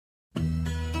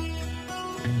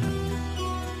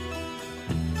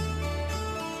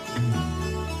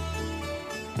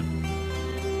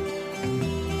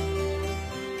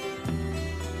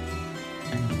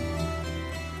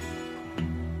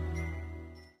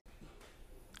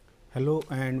Hello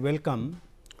and welcome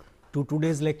to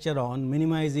today's lecture on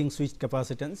minimizing switched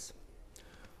capacitance.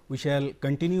 We shall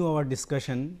continue our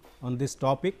discussion on this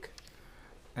topic,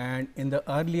 and in the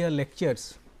earlier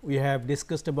lectures we have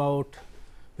discussed about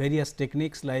various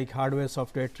techniques like hardware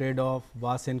software trade off,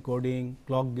 bus encoding,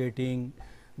 clock gating,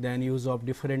 then use of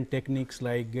different techniques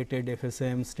like gated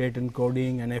FSM, state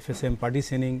encoding and FSM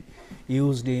partitioning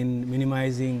used in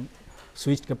minimizing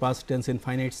switched capacitance in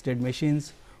finite state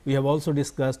machines. We have also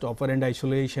discussed operand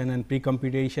isolation and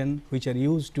pre-computation, which are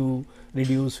used to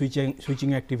reduce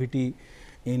switching activity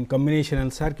in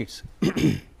combinational circuits.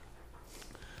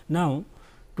 Now,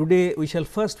 today we shall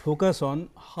first focus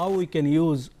on how we can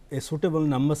use a suitable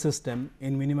number system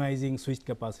in minimizing switched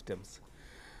capacitance.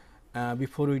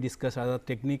 Before we discuss other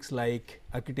techniques like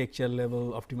architecture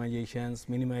level optimizations,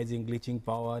 minimizing glitching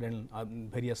power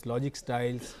and various logic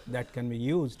styles that can be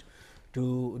used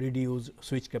to reduce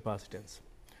switch capacitance.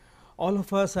 All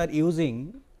of us are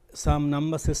using some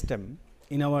number system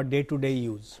in our day to day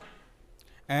use,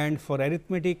 and for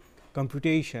arithmetic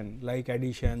computation like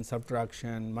addition,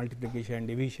 subtraction, multiplication,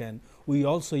 division, we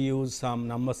also use some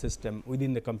number system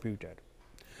within the computer.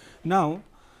 Now,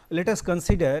 let us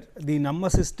consider the number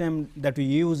system that we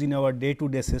use in our day to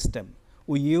day system.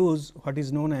 We use what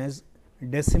is known as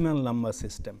decimal number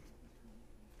system.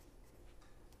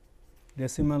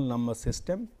 Decimal number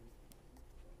system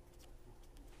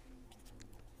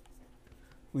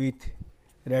with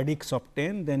radix of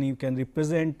 10, then you can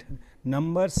represent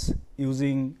numbers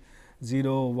using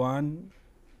 0, 1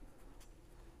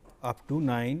 up to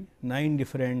 9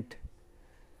 different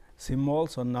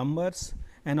symbols or numbers,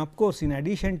 and of course, in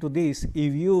addition to this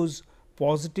you use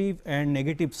positive and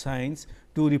negative signs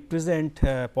to represent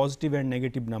positive and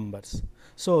negative numbers.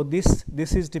 So, this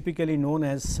is typically known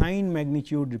as sign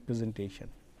magnitude representation.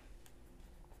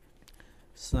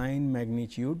 Sign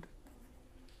magnitude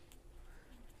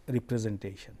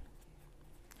representation,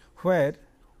 where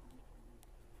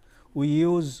we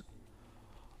use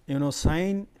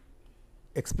sign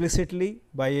explicitly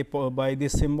by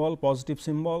this symbol, positive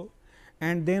symbol,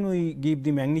 and then we give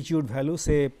the magnitude value,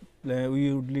 say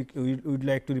we would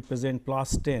like to represent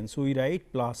plus 10. So, we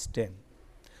write plus 10.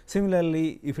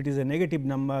 Similarly, if it is a negative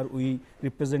number, we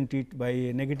represent it by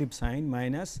a negative sign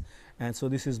minus, and so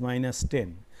this is minus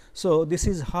 10. So, this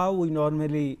is how we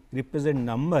normally represent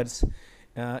numbers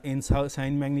in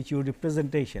sign magnitude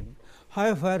representation.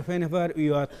 However, whenever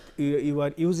you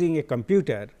are using a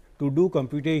computer to do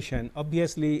computation,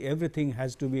 obviously everything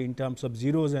has to be in terms of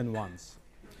zeros and ones.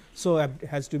 So, it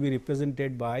has to be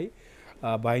represented by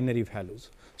binary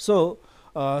values. So,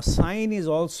 sign is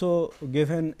also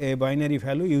given a binary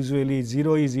value, usually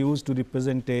 0 is used to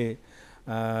represent a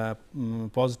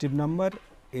positive number,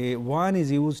 a 1 is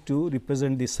used to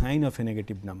represent the sign of a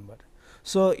negative number.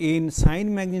 So, in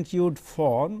sign magnitude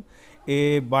form,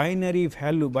 a binary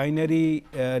value,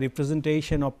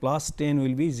 representation of plus 10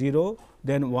 will be 0,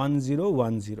 then 1 0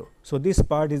 1 0. So, this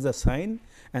part is the sign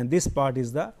and this part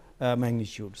is the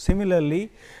magnitude. Similarly,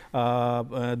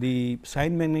 the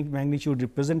sign magnitude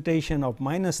representation of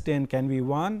minus 10 can be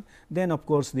 1, then of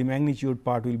course, the magnitude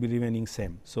part will be remaining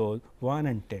same. So, 1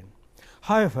 and 10.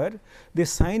 However,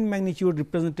 this sign magnitude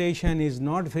representation is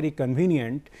not very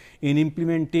convenient in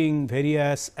implementing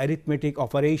various arithmetic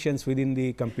operations within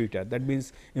the computer. That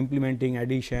means, implementing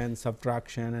addition,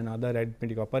 subtraction and other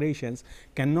arithmetic operations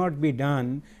cannot be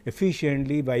done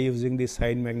efficiently by using this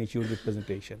sign magnitude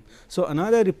representation. So,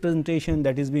 another representation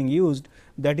that is being used,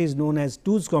 that is known as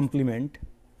 2's complement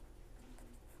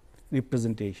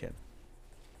representation.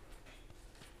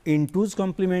 In 2's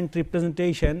complement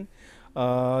representation,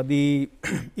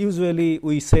 usually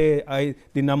we say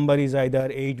the number is either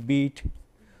 8 bit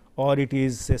or it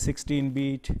is 16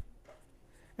 bit,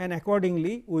 and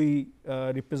accordingly we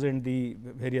represent the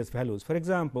various values. For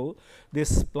example,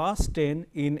 this plus 10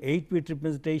 in 8 bit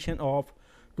representation of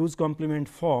 2's complement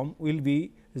form will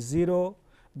be 0,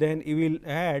 then you will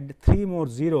add 3 more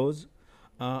zeros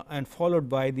and followed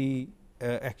by the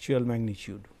actual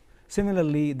magnitude.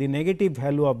 Similarly, the negative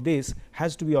value of this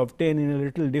has to be obtained in a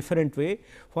little different way.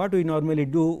 What we normally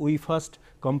do, we first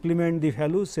complement the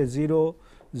values, say 0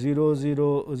 0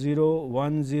 0 0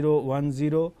 1 0 1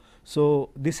 0. So,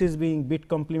 this is being bit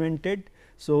complemented.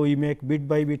 So, we make bit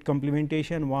by bit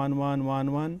complementation 1 1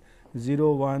 1 1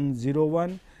 0 1 0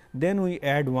 1, then we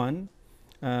add 1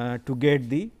 to get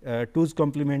the 2's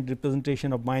complement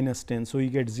representation of minus 10. So, we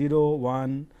get 0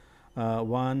 1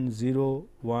 1 0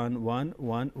 1 1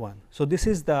 1 1. So, this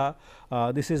is the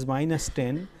this is minus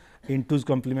 10 in 2's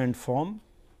complement form,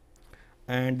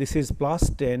 and this is plus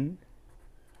 10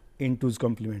 in 2's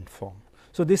complement form.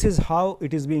 So, this is how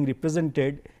it is being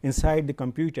represented inside the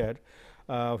computer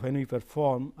when we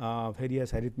perform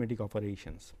various arithmetic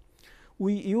operations.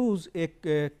 We use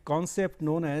a concept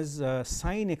known as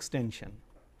sign extension.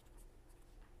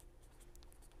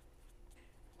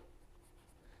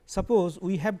 Suppose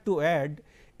we have to add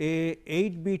a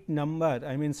 8-bit number,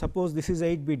 I mean suppose this is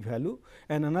 8-bit value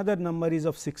and another number is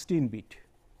of 16-bit.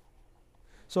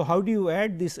 So, how do you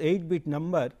add this 8-bit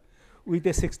number with a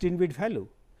 16-bit value?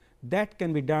 That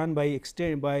can be done by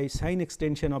sign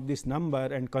extension of this number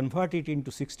and convert it into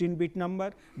 16-bit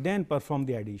number, then perform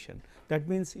the addition. That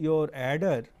means, your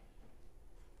adder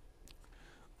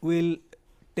will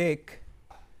take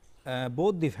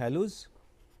both the values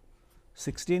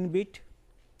 16-bit,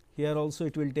 here also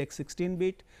it will take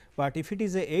 16-bit, but if it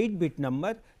is a 8-bit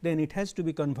number, then it has to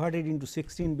be converted into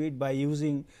 16-bit by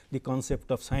using the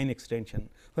concept of sign extension.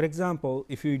 For example,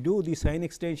 if you do the sign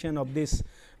extension of this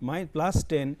plus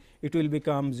 10, it will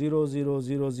become 0 0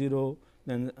 0 0,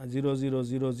 then 0 0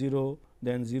 0 0,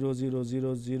 then 0 0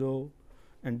 0 0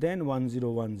 and then 1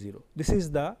 0 1 0. This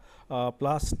is the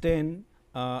plus 10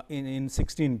 in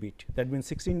 16-bit, that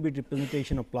means 16-bit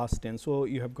representation of plus 10. So,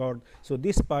 you have got, so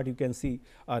this part you can see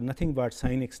are nothing but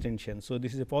sign extension. So,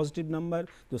 this is a positive number,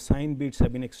 the sign bits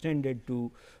have been extended to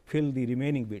fill the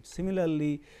remaining bits.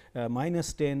 Similarly,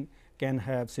 minus 10 can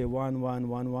have say 1 1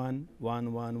 1 1,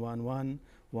 1 1 1 1,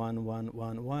 1 1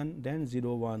 1 1, then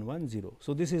 0 1 1 0.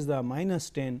 So, this is the minus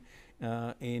 10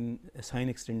 in sign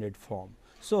extended form.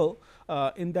 So,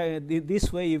 in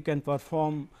this way you can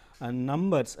perform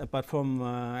numbers, perform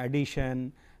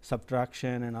addition,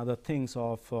 subtraction and other things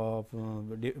of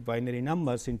binary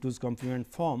numbers in 2's complement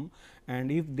form,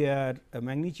 and if their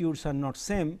magnitudes are not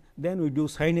same, then we do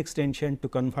sign extension to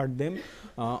convert them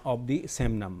of the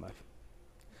same number.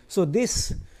 So,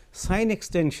 this sign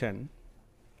extension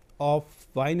of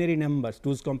binary numbers,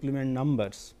 2's complement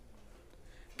numbers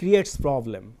creates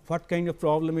problem. What kind of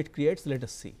problem it creates? Let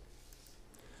us see.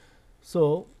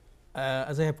 So,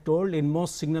 as I have told, in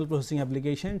most signal processing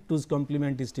application, 2's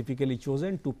complement is typically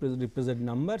chosen to represent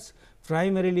numbers,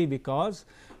 primarily because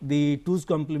the 2's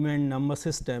complement number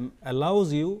system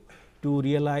allows you to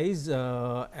realize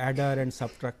adder and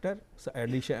subtractor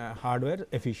addition hardware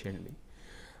efficiently.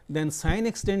 Then sign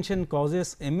extension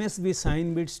causes MSB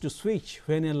sign bits to switch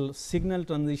when a signal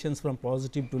transitions from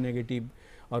positive to negative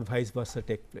or vice versa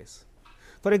take place.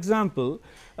 For example,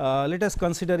 let us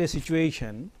consider a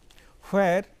situation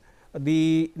where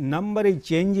the number is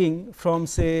changing from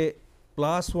say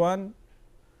plus 1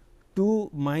 to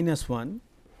minus 1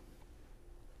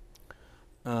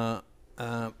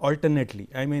 alternately,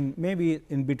 I mean maybe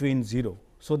in between 0.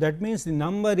 So, that means the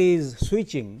number is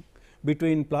switching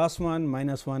between plus 1,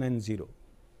 minus 1 and 0.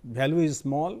 Value is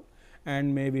small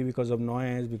and maybe because of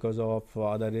noise, because of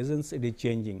other reasons it is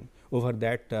changing over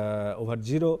that over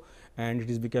 0 and it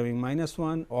is becoming minus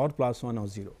 1 or plus 1 or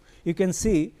 0. You can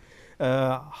see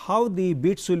how the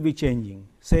bits will be changing.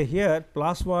 Say here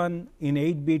plus 1 in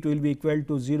 8-bit will be equal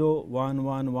to 0 1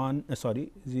 1 1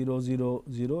 sorry 0 0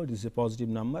 0, it is a positive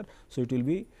number. So, it will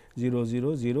be 0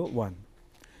 0 0 1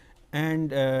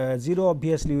 and 0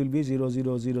 obviously will be 0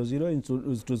 0 0 0 in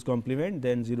 2's complement,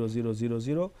 then 0 0 0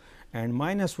 0 and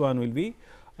minus 1 will be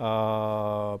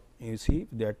you see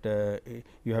that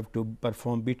you have to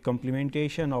perform bit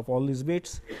complementation of all these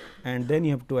bits and then you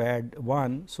have to add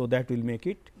 1. So, that will make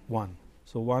it 1.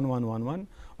 So, 1 1 1 1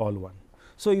 all 1.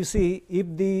 So, you see if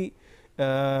the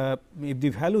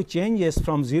value changes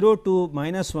from 0 to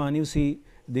minus 1, you see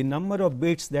the number of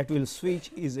bits that will switch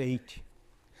is 8.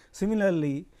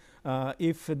 Similarly,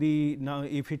 if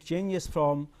it changes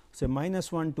from say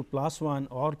minus 1 to plus 1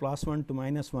 or plus 1 to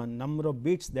minus 1, number of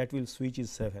bits that will switch is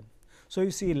 7. So,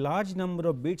 you see large number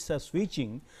of bits are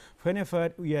switching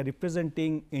whenever we are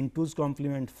representing in 2's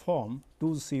complement form,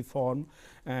 2C form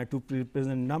to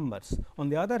represent numbers. On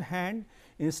the other hand,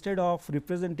 instead of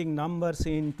representing numbers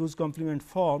in 2's complement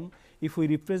form, if we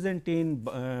represent in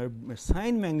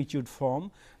sign magnitude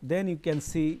form, then you can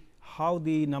see how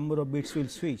the number of bits will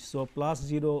switch. So, plus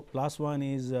 0 plus 1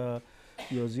 is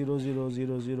your 0 0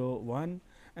 0 0 1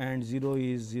 and 0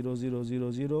 is 0 0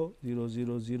 0 0 0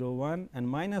 0 0 1 and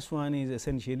minus 1 is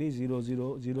essentially 0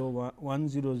 0 0 1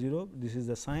 0 0. This is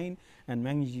the sign and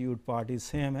magnitude part is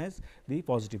same as the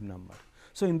positive number.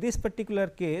 So, in this particular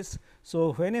case,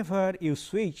 so whenever you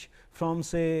switch from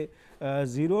say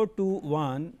 0 to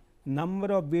 1,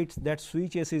 number of bits that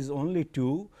switches is only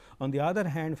 2. On the other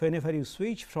hand, whenever you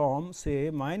switch from say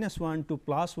minus 1 to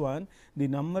plus 1, the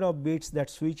number of bits that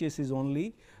switches is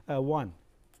only 1.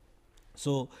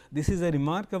 So, this is a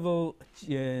remarkable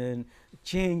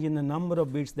change in the number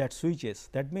of bits that switches.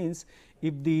 That means,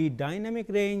 if the dynamic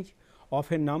range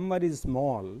of a number is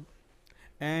small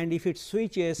and if it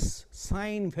switches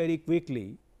sign very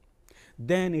quickly,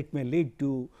 then it may lead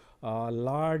to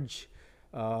large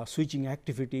switching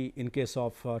activity in case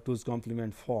of 2's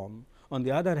complement form. On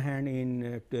the other hand,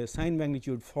 in sign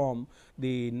magnitude form,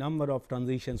 the number of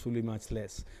transitions will be much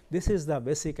less. This is the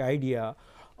basic idea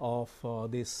of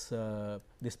this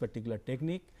particular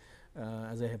technique.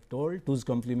 As I have told, 2's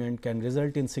complement can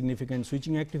result in significant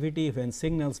switching activity when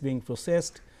signals being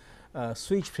processed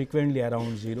switch frequently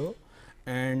around 0,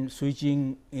 and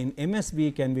switching in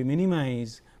MSB can be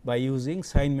minimized by using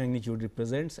sign magnitude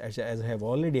represents, as I have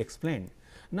already explained.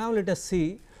 Now, let us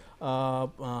see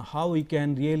how we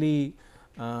can really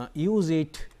use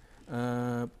it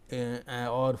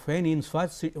or when in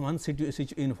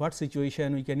what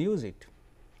situation we can use it.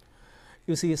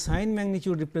 You see, sign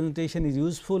magnitude representation is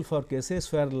useful for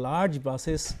cases where large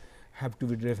buses have to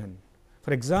be driven.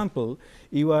 For example,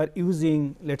 you are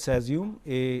using, let us assume,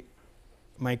 a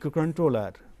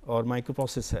microcontroller or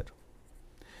microprocessor,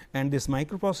 and this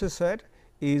microprocessor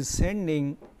is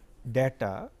sending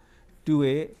data to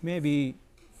a maybe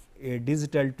a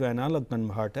digital to analog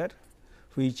converter,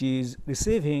 which is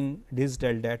receiving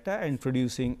digital data and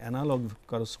producing analog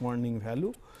corresponding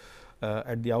value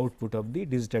at the output of the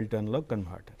digital to analog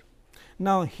converter.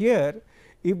 Now, here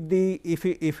if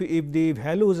the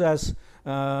values as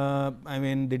I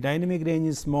mean the dynamic range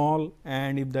is small,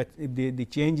 and if the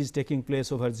change is taking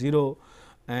place over 0,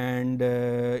 and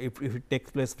if it takes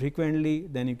place frequently,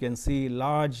 then you can see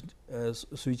large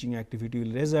switching activity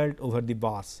will result over the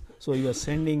bus. So, you are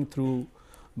sending through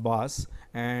bus,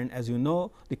 and as you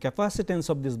know, the capacitance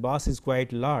of this bus is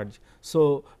quite large.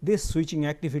 So, this switching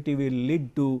activity will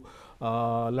lead to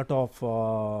lot of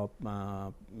I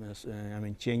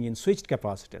mean change in switched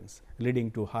capacitance, leading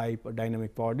to high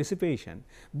dynamic power dissipation.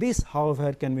 This,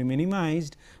 however, can be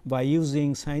minimized by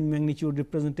using sign magnitude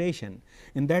representation.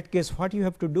 In that case, what you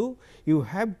have to do? You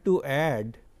have to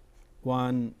add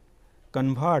one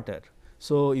converter.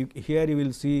 So, here you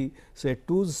will see say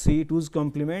 2's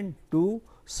complement to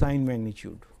sign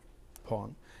magnitude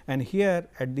form, and here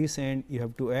at this end you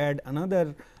have to add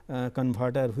another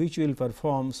converter which will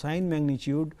perform sign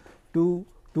magnitude to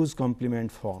 2's complement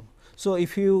form. So,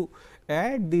 if you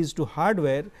add these to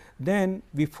hardware, then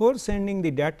before sending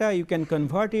the data you can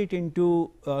convert it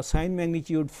into sign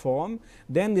magnitude form,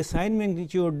 then the sign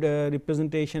magnitude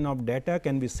representation of data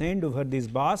can be sent over this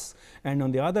bus, and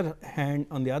on the other hand,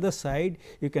 on the other side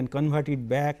you can convert it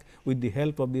back with the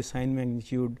help of the sign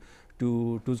magnitude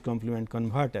to 2's complement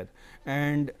converter.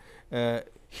 And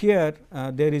here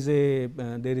there is a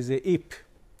if.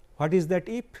 What is that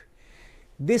if?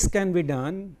 This can be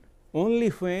done only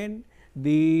when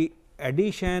the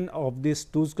addition of these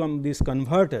these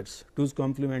converters, 2's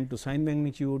complement to sign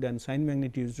magnitude and sign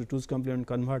magnitude to 2's complement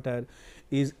converter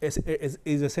is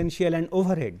essential and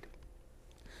overhead.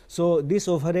 So, this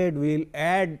overhead will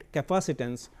add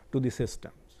capacitance to the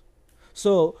systems.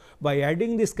 So, by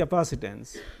adding this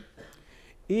capacitance,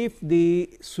 if the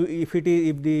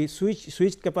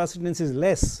switched capacitance is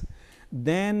less,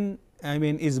 then I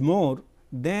mean is more,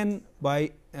 then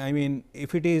by I mean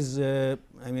if it is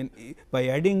by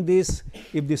adding this,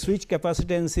 if the switch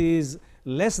capacitance is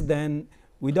less than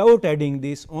without adding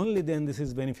this, only then this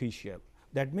is beneficial.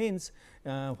 That means,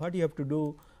 what you have to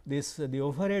do, this the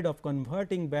overhead of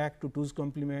converting back to 2's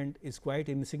complement is quite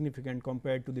insignificant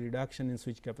compared to the reduction in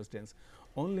switch capacitance.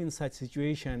 Only in such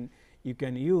situation you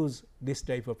can use this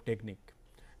type of technique,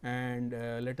 and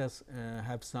let us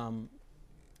have some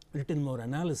little more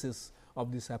analysis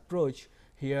of this approach.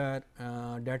 Here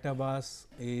data bus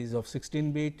is of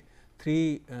 16 bit,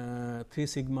 3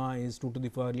 sigma is 2 to the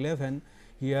power 11.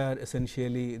 Here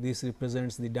essentially this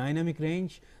represents the dynamic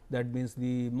range, that means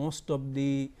the most of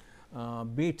the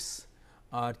bits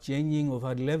are changing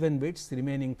over 11 bits,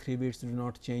 remaining 3 bits do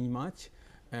not change much,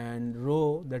 and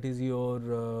rho, that is your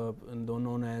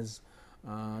known as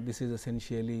this is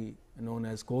essentially known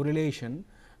as correlation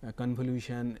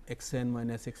convolution x n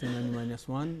minus x n minus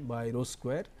 1 by rho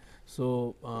square.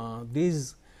 So,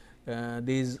 the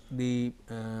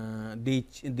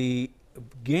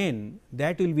gain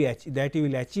that will be you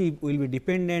will achieve will be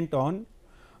dependent on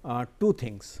two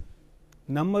things.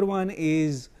 Number one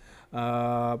is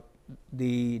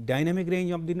the dynamic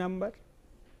range of the number,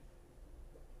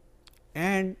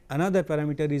 and another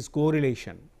parameter is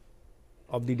correlation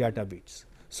of the data bits.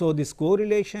 So, this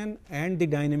correlation and the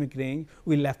dynamic range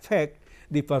will affect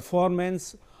the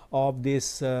performance of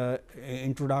this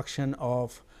introduction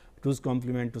of 2's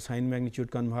complement to sign magnitude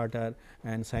converter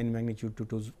and sign magnitude to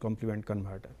 2's complement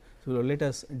converter. So, let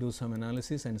us do some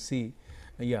analysis and see.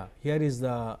 Here is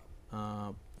the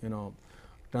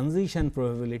transition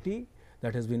probability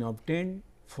that has been obtained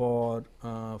for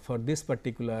this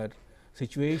particular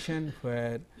situation,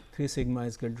 where 3 sigma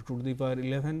is equal to 2 to the power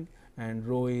 11 and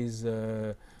rho is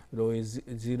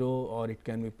 0, or it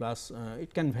can be plus,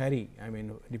 it can vary, I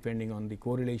mean depending on the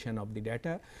correlation of the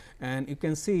data. And you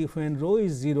can see when rho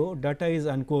is 0, data is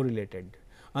uncorrelated.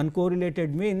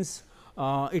 Uncorrelated means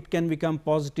it can become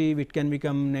positive, it can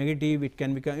become negative, it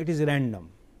is random.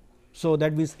 So,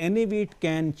 that means any bit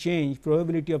can change,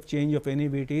 probability of change of any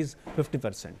bit is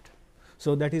 50%.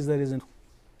 So, that is the reason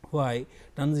why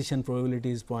transition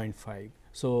probability is 0.5.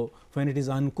 So, when it is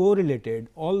uncorrelated,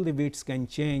 all the bits can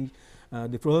change,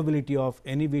 the probability of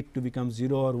any bit to become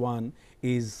 0 or 1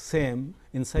 is same.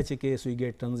 In such a case, we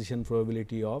get transition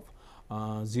probability of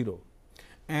 0.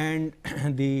 And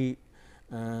the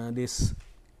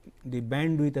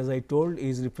bandwidth, as I told,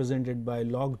 is represented by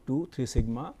log 2 3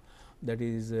 sigma, that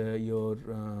is your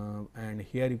and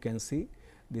here you can see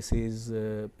this is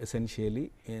essentially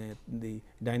the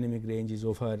dynamic range is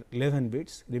over 11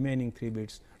 bits, remaining 3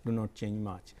 bits do not change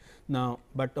much. Now,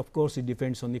 but of course, it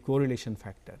depends on the correlation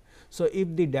factor. So,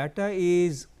 if the data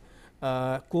is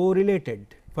correlated,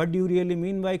 what do you really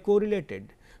mean by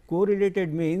correlated?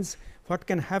 Correlated means what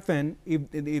can happen if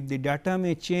the data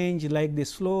may change like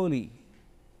this slowly.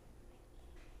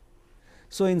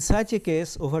 So, in such a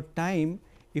case over time,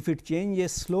 if it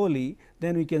changes slowly,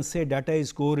 then we can say data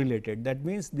is correlated. That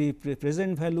means, the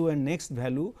present value and next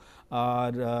value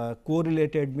are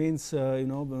correlated, means they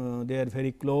are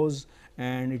very close,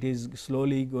 and it is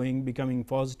slowly becoming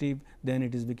positive, then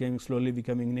it is slowly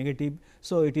becoming negative.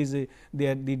 So, it is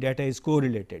the data is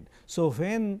correlated. So,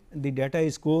 when the data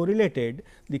is correlated,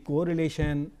 the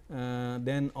correlation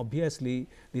then obviously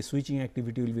the switching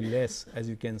activity will be less, as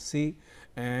you can see,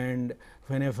 and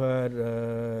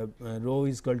whenever rho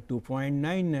is equal to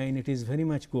 0.99, it is very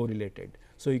much correlated.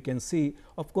 So, you can see,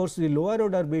 of course, the lower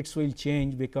order bits will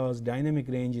change because dynamic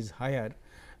range is higher,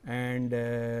 and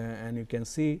you can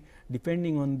see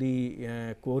depending on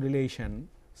the correlation,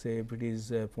 say if it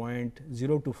is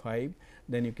 0.025,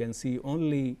 then you can see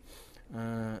only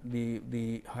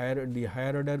the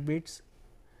higher order bits,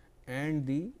 and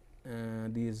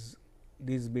these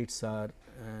bits are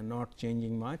not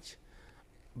changing much,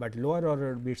 but lower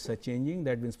order bits are changing,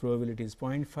 that means probability is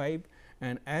 0.5,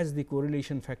 and as the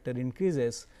correlation factor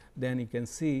increases, then you can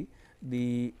see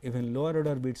the even lower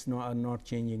order bits are not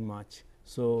changing much.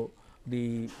 So,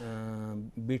 the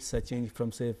bits are changed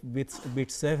from say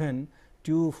bit 7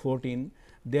 to 14,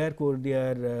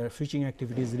 their switching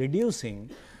activity is reducing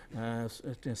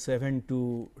 7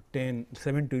 to 10,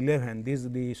 7 to 11,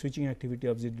 the switching activity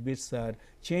of the bits are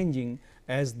changing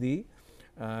as the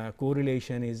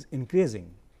correlation is increasing.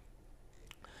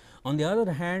 On the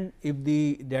other hand, if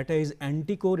the data is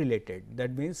anti-correlated,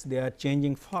 that means they are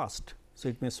changing fast. So,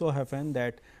 it may so happen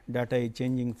that data is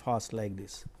changing fast like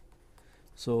this.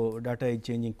 So, data is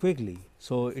changing quickly.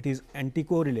 So, it is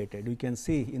anti-correlated. We can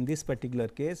see in this particular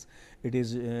case it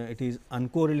is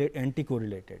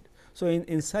anti-correlated. So,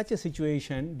 in such a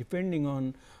situation, depending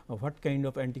on what kind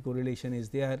of anti-correlation is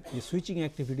there, the switching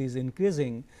activity is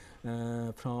increasing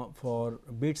for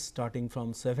bits starting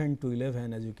from 7 to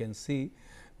 11, as you can see.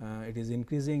 It is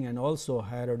increasing, and also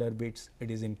higher order bits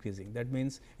it is increasing, that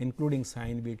means including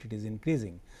sign bit it is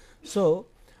increasing. So,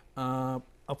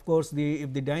 of course,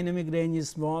 if the dynamic range is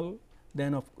small,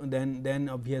 then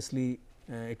obviously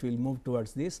it will move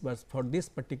towards this, but for this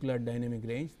particular dynamic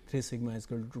range 3 sigma is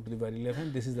equal to 2 to the power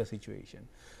 11, this is the situation.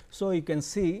 So, you can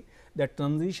see that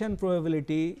transition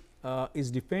probability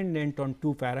is dependent on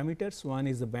two parameters. One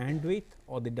is the bandwidth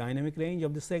or the dynamic range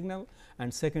of the signal,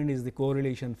 and second is the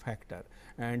correlation factor,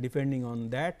 and depending on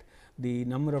that the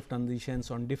number of transitions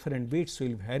on different bits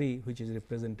will vary, which is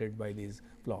represented by these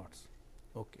plots.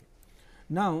 Okay.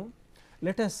 Now,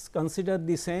 let us consider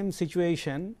the same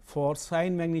situation for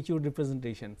sign magnitude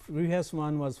representation. Previous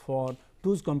one was for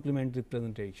 2's complement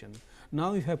representation.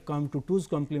 Now, we have come to 2's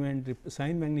complement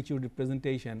sign magnitude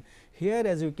representation. Here,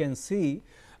 as you can see,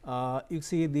 you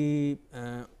see the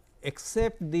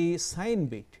except the sign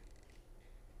bit,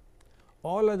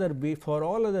 all other for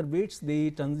all other bits the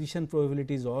transition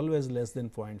probability is always less than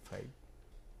 0.5.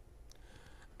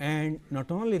 And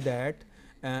not only that,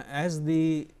 as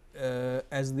the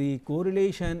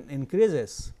correlation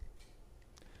increases,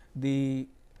 the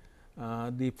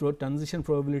transition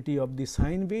probability of the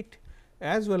sign bit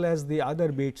as well as the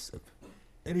other bits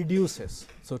reduces.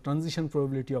 So, transition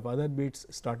probability of other bits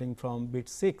starting from bit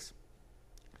 6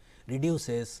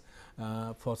 reduces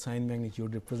for sign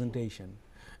magnitude representation.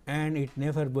 and it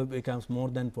never becomes more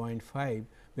than 0.5,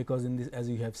 because in this, as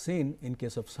you have seen, in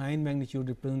case of sign magnitude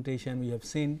representation, we have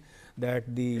seen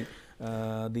that the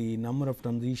number of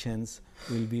transitions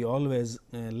will be always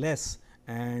less,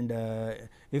 and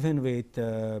even with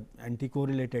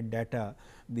anti-correlated data,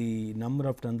 the number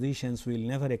of transitions will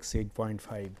never exceed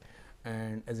 0.5,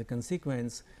 and as a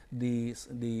consequence, the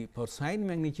for sign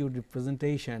magnitude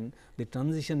representation, the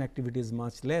transition activity is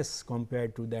much less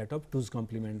compared to that of two's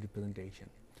complement representation.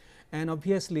 And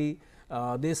obviously,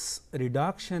 this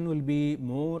reduction will be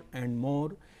more and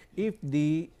more if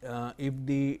the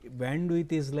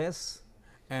bandwidth is less,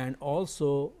 and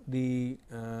also the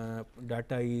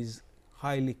data is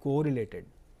highly correlated,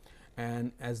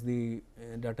 and as the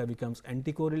data becomes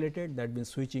anti-correlated, that means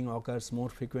switching occurs more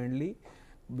frequently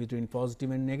between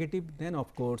positive and negative, then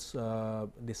of course,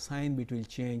 the sign bit will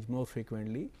change more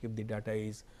frequently if the data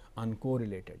is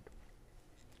uncorrelated.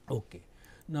 Okay.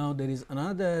 Now, there is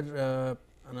another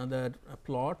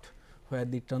plot where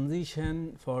the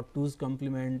transition for two's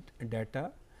complement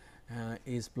data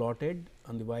is plotted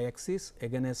on the y axis,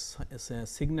 again as a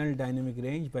signal dynamic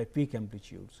range by peak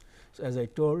amplitudes. So, as I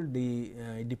told,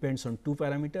 it depends on two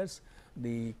parameters,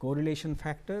 the correlation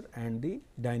factor and the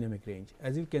dynamic range.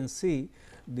 As you can see,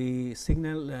 the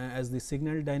signal as the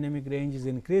signal dynamic range is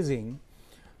increasing,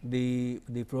 the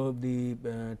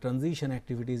transition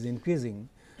activity is increasing,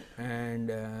 and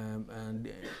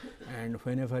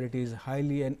whenever it is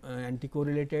highly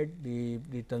anti-correlated,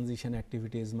 the transition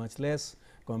activity is much less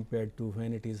compared to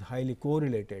when it is highly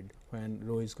correlated, when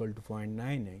rho is equal to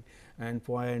 0.99, and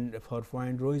for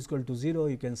point rho is equal to 0,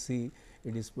 you can see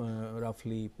it is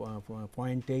roughly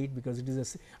 0.8, because it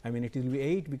is it will be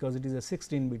 8 because it is a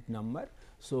 16-bit number.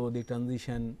 So, the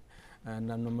transition and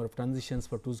the number of transitions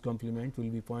for two's complement will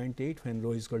be 0.8 when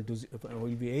rho is equal to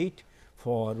will be 8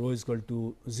 for rho is equal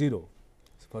to 0.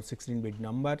 So, for 16-bit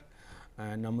number,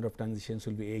 number of transitions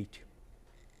will be 8,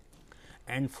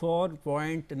 and for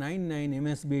 0.99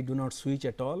 MSB do not switch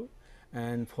at all,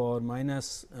 and for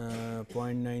minus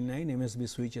 0.99 MSB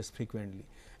switches frequently,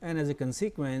 and as a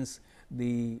consequence,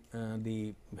 the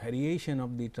variation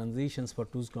of the transitions for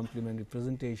two's complement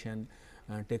representation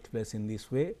takes place in this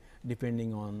way,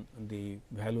 depending on the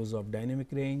values of dynamic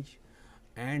range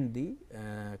and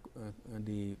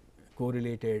the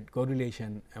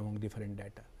correlation among different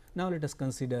data. Now, let us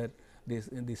consider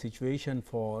the situation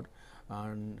for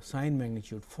sign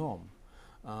magnitude form.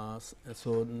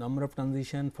 So, number of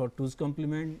transition for two's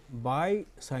complement by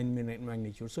sign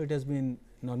magnitude. So, it has been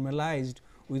normalized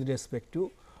with respect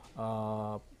to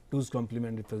two's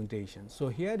complement representation. So,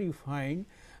 here you find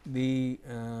the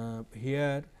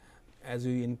here as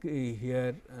we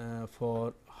here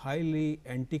for highly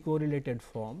anti-correlated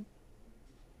form,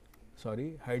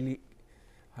 highly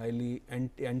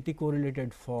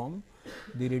anti-correlated form,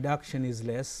 the reduction is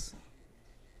less,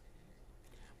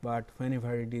 but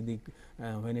whenever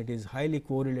when it is highly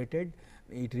correlated,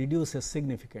 it reduces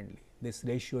significantly. This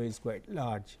ratio is quite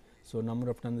large. So, number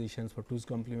of transitions for two's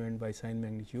complement by sign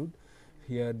magnitude,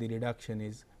 here the reduction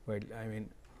is quite,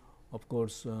 of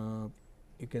course,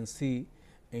 you can see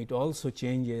it also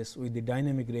changes with the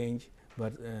dynamic range,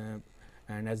 but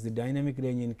and as the dynamic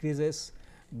range increases,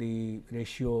 the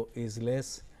ratio is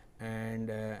less, and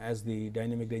as the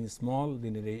dynamic range is small, the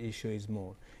ratio is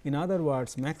more. In other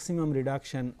words, maximum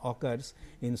reduction occurs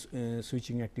in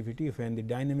switching activity when the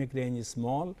dynamic range is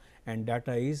small and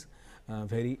data is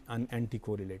very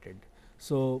anti-correlated.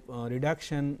 So,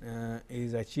 reduction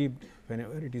is achieved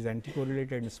whenever it is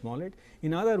anti-correlated and small it.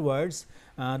 In other words,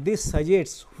 this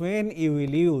suggests when you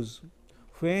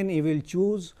will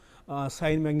choose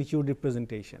sign magnitude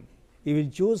representation. You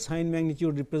will choose sign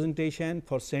magnitude representation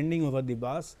for sending over the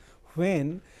bus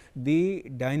when the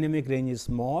dynamic range is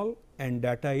small and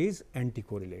data is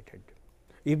anti-correlated.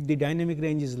 If the dynamic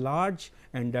range is large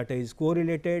and data is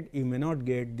correlated, you may not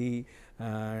get the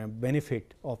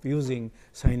benefit of using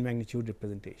sign magnitude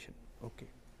representation. Okay.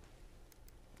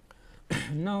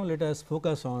 Now, let us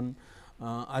focus on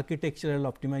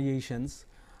architectural optimizations,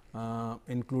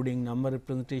 including number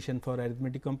representation for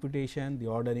arithmetic computation, the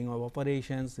ordering of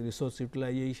operations, resource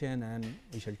utilization, and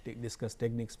we shall discuss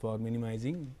techniques for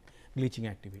minimizing glitching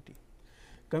activity.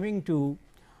 Coming to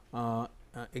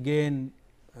again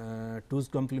two's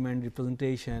complement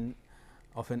representation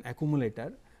of an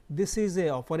accumulator. This is a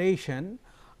operation,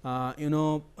 a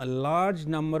large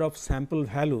number of sample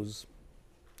values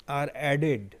are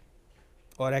added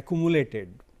or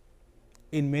accumulated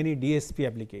in many DSP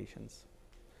applications.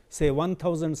 Say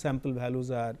 1000 sample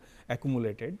values are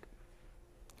accumulated,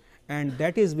 and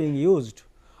that is being used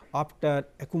after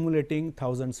accumulating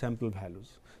 1000 sample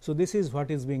values. So, this is what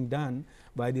is being done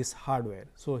by this hardware.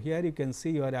 So, here you can see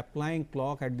you are applying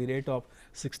clock at the rate of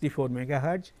 64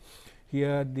 megahertz.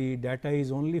 Here the data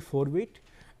is only 4 bit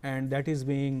and that is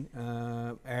being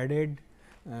added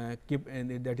keep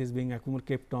and that is being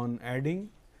kept on adding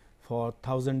for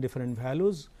 1000 different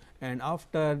values, and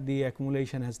after the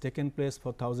accumulation has taken place for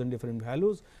 1000 different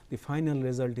values, the final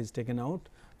result is taken out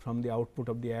from the output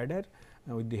of the adder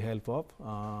with the help of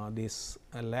this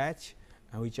latch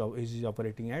which is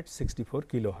operating at 64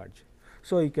 kilohertz.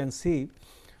 So, you can see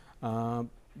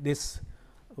this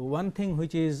one thing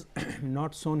which is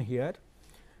not shown here.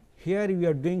 Here we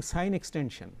are doing sign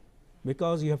extension,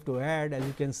 because you have to add, as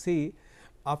you can see,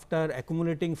 after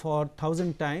accumulating for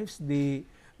 1000 times, the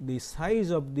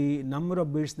size of the number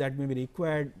of bits that may be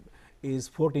required is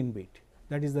 14 bit.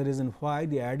 That is the reason why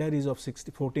the adder is of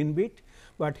 14 bit,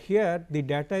 but here the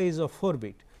data is of 4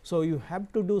 bit. So, you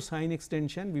have to do sign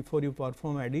extension before you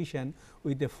perform addition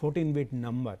with a 14 bit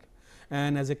number,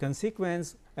 and as a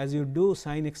consequence, as you do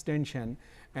sign extension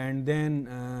and then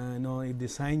if the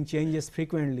sign changes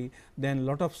frequently, then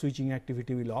lot of switching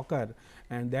activity will occur,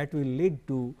 and that will lead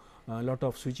to a lot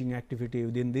of switching activity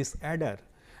within this adder,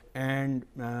 and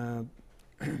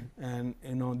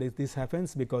this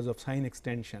happens because of sign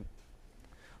extension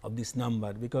of this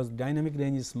number, because dynamic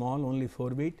range is small, only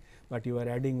 4 bit, but you are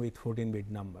adding with 14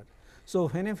 bit number. So,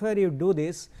 whenever you do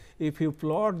this, if you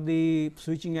plot the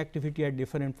switching activity at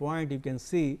different point, you can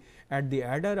see at the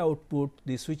adder output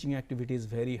the switching activity is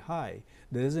very high.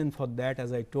 The reason for that,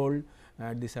 as I told,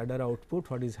 at this adder output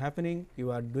what is happening,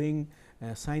 you are doing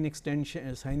sign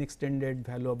extension, sign extended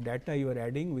value of data you are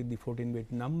adding with the 14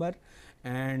 bit number,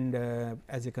 and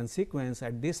as a consequence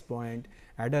at this point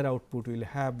adder output will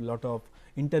have lot of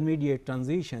intermediate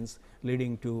transitions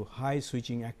leading to high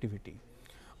switching activity.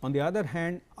 On the other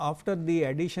hand, after the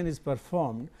addition is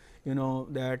performed,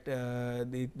 that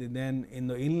then in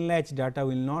the in-latch data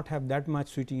will not have that much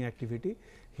switching activity.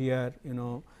 Here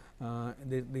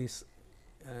this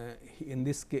in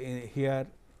this here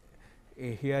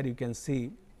you can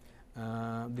see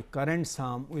the current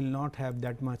sum will not have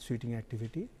that much switching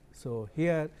activity. So,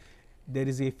 here there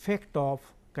is a effect of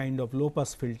kind of low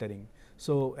pass filtering.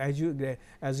 So, as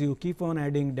you keep on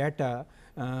adding data,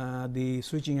 the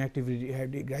switching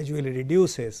activity gradually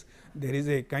reduces. There is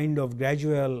a kind of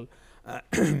gradual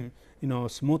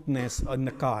smoothness on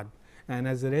the card, and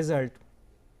as a result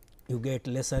you get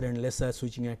lesser and lesser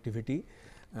switching activity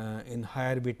in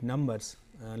higher bit numbers.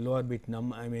 Lower bit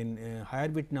higher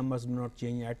bit numbers do not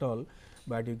change at all,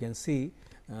 but you can see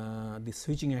the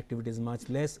switching activity is much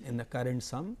less in the current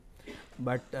sum.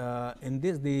 But in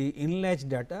this the in-latch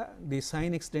data, the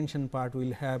sign extension part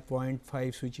will have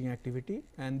 0.5 switching activity,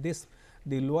 and this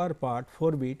the lower part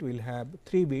 4 bit will have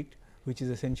 3 bit, which is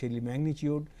essentially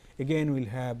magnitude, again will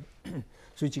have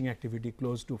switching activity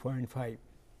close to 0.5.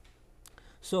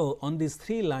 So, on these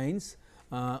 3 lines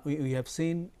we have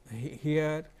seen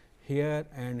here, here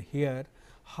and here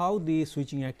how the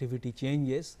switching activity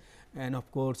changes, and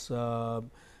of course,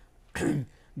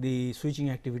 the switching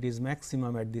activity is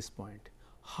maximum at this point.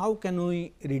 How can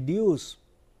we reduce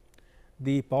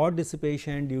the power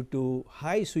dissipation due to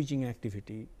high switching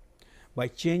activity? By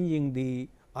changing the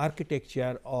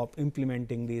architecture of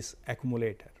implementing this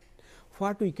accumulator.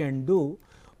 What we can do?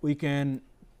 We can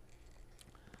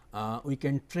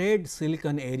trade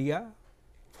silicon area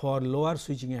for lower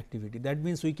switching activity. That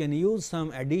means, we can use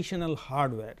some additional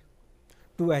hardware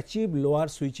to achieve lower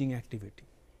switching activity.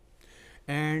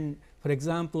 And for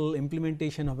example,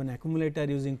 implementation of an accumulator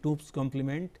using 2's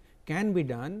complement can be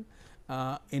done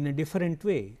in a different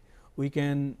way. We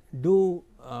can do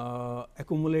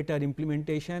accumulator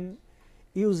implementation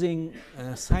using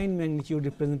sign magnitude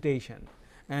representation,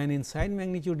 and in sign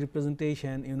magnitude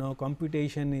representation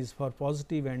computation is for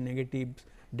positive and negative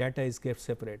data is kept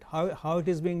separate. How it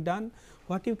is being done?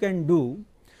 What you can do?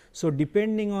 So,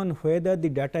 depending on whether the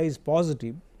data is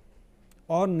positive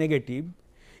or negative,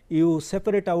 you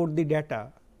separate out the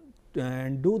data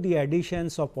and do the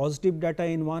additions of positive data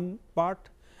in one part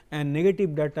and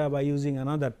negative data by using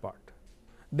another part.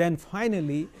 Then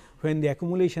finally, when the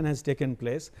accumulation has taken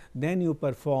place, then you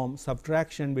perform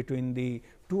subtraction between the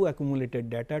 2 accumulated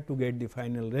data to get the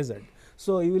final result.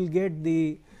 So, you will get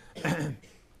the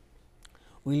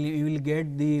you will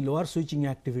get the lower switching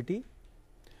activity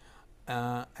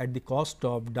at the cost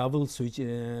of double switch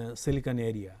silicon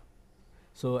area.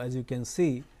 So, as you can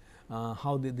see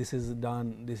how this is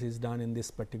done in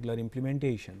this particular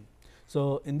implementation.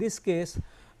 So, in this case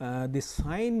the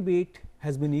sign bit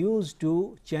has been used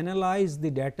to channelize the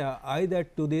data either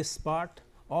to this part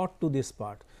or to this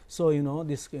part. So,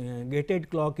 this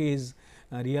gated clock is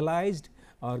realized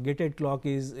or gated clock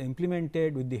is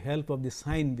implemented with the help of the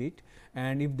sign bit,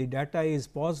 and if the data is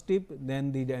positive,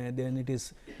 then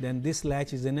then this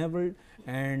latch is enabled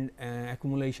and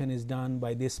accumulation is done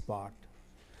by this part.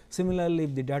 Similarly,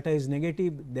 if the data is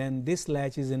negative, then this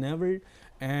latch is enabled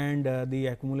and the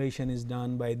accumulation is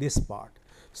done by this part.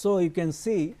 So, you can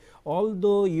see,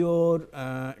 although your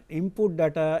input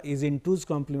data is in 2's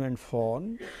complement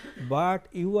form, but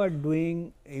you are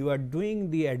doing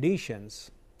the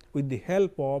additions with the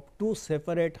help of two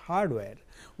separate hardware,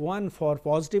 one for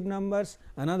positive numbers,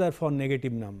 another for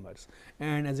negative numbers,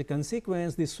 and as a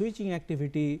consequence the switching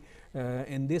activity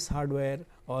in this hardware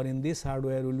or in this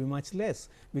hardware will be much less,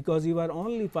 because you are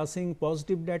only passing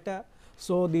positive data.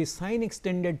 So, the sign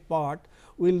extended part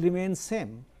will remain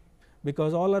same,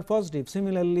 because all are positive.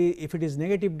 Similarly, if it is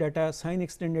negative data, sign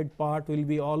extended part will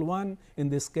be all 1 in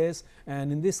this case,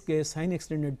 and in this case sign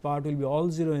extended part will be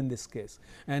all 0 in this case,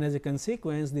 and as a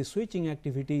consequence the switching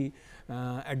activity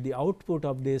at the output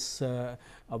of this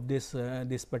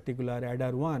particular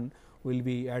adder 1 will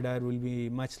be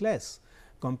much less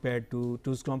compared to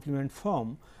 2's complement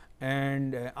form.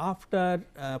 And after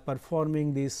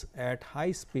performing this at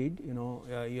high speed,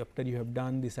 after you have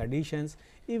done these additions,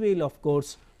 you will of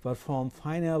course perform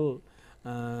final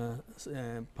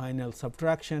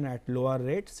subtraction at lower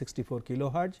rate 64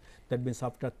 kilohertz. That means,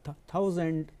 after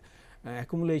 1000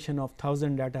 accumulation of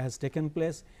 1000 data has taken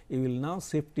place, you will now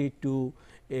shift it to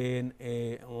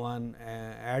one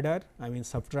adder, I mean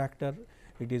subtractor.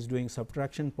 It is doing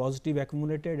subtraction, positive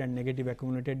accumulated and negative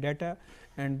accumulated data,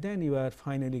 and then you are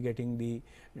finally getting the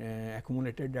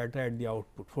accumulated data at the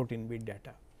output 14-bit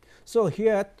data. So,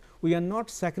 here we are not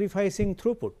sacrificing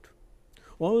throughput.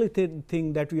 Only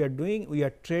thing that we are doing, we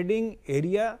are trading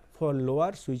area for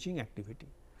lower switching activity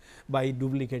by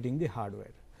duplicating the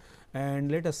hardware.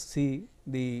 And let us see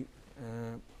the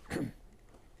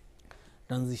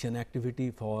transition activity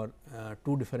for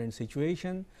two different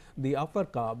situations. The upper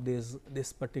curve,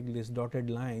 this particular dotted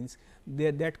lines,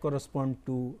 that correspond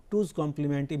to 2's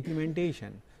complement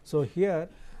implementation. So, here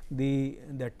the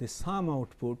sum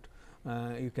output,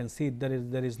 you can see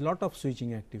there is lot of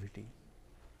switching activity.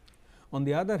 On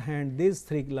the other hand, these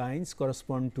 3 lines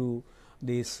correspond to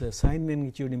this sign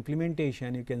magnitude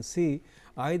implementation. You can see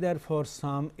either for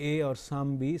sum A or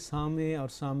sum B, sum A or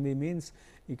sum B means,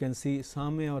 you can see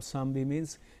sum A or sum B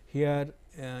means here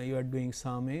you are doing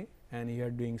sum A and you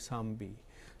are doing sum B.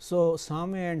 So,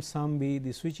 sum A and sum B,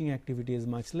 the switching activity is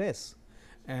much less,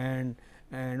 and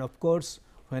of course,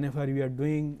 whenever you are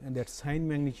doing that sign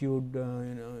magnitude,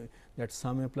 that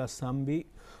sum A plus sum B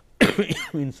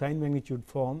in sign magnitude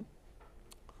form,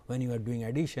 when you are doing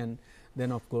addition,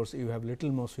 then of course, you have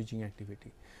little more switching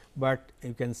activity, but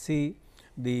you can see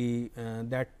the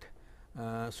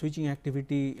switching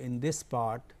activity in this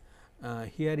part.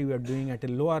 Here you are doing at a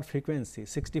lower frequency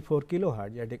 64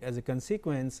 kilohertz. As a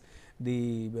consequence,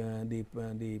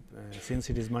 since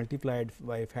it is multiplied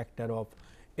by a factor of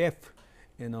f,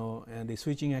 and the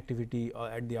switching activity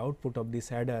at the output of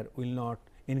this adder will not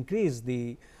increase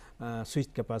the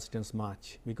switch capacitance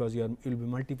much, because you will be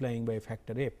multiplying by a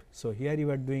factor f. So, here you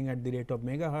are doing at the rate of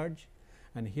megahertz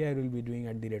and here you will be doing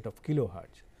at the rate of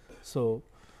kilohertz. So,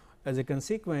 as a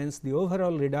consequence, the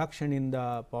overall reduction in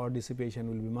the power dissipation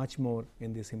will be much more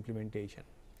in this implementation.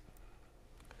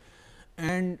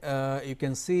 And you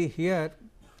can see here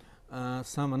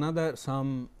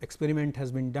some experiment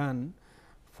has been done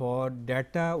for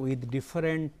data with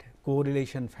different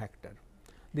correlation factor.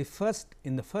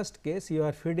 In the first case, you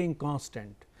are feeding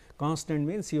constant. Constant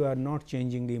means you are not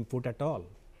changing the input at all.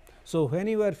 So, when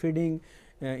you are feeding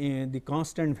in the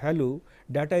constant value,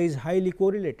 data is highly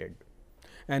correlated,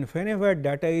 and whenever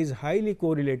data is highly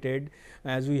correlated,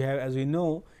 as we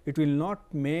know, it will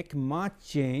not make much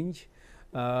change,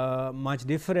 much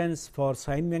difference for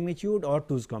sign magnitude or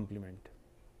 2's complement,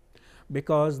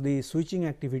 because the switching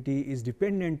activity is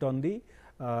dependent on the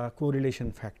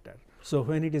correlation factor. So,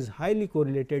 when it is highly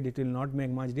correlated, it will not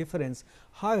make much difference.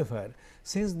 However,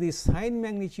 since the sign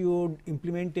magnitude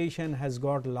implementation has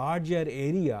got larger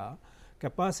area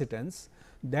capacitance,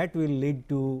 that will lead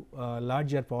to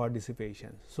larger power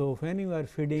dissipation. So, when you are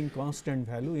feeding constant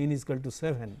value n is equal to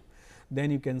 7, then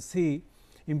you can see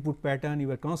input pattern,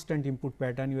 your constant input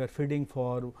pattern you are feeding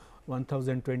for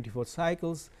 1024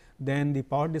 cycles, then the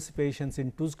power dissipations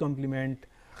in 2's complement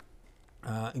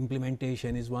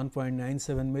implementation is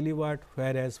 1.97 milliwatt,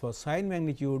 whereas for sign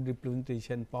magnitude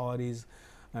implementation power is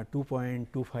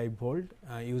 2.25 volt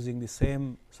using the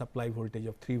same supply voltage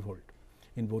of 3 volt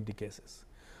in both the cases.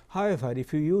 However,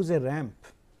 if you use a ramp,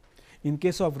 in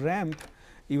case of ramp,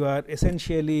 you are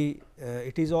essentially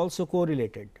it is also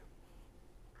correlated.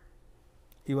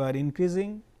 you are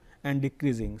increasing and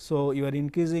decreasing. So, you are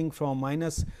increasing from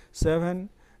minus 7,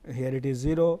 here it is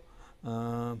 0,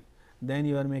 then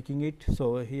you are making it.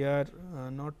 So, here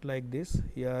not like this,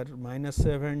 here minus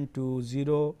 7 to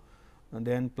 0 and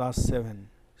then plus 7.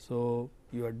 So,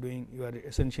 you are doing, you are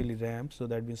essentially ramp. So,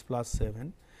 that means plus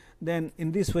 7, then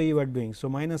in this way you are doing. So,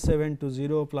 minus 7 to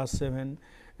 0 plus 7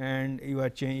 and you are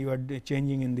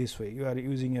changing in this way, you are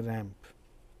using a ramp.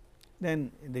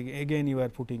 Then again you are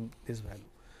putting this value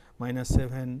minus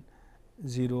 7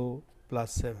 0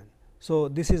 plus 7. So,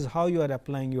 this is how you are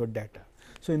applying your data.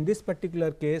 So, in this particular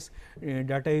case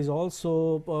data is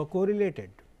also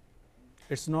correlated,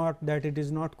 it is not that it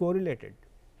is not correlated,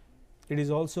 it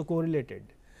is also correlated.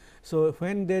 So,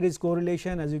 when there is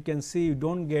correlation, as you can see, you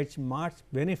do not get much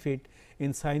benefit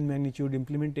in sign magnitude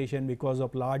implementation because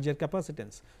of larger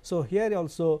capacitance. So, here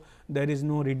also there is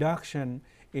no reduction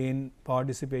in power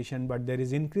dissipation, but there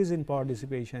is increase in power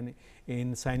dissipation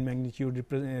in sign magnitude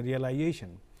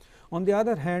realization. On the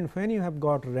other hand, when you have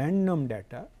got random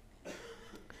data,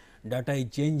 data is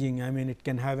changing, I mean it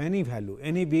can have any value,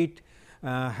 any bit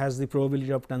has the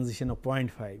probability of transition of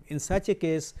 0.5. In such a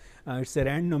case it is a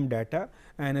random data,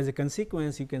 and as a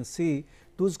consequence you can see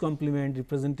 2's complement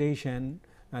representation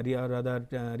or rather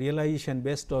realization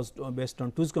based on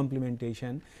 2's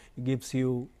complementation gives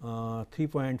you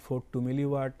 3.42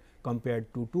 milliwatt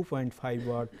compared to 2.5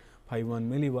 watt 51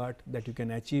 milliwatt that you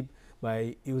can achieve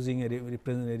by using a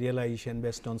realization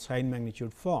based on sign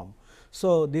magnitude form.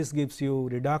 So, this gives you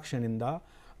reduction in the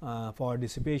power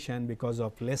dissipation because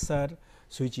of lesser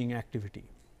switching activity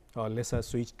or lesser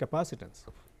switch capacitance.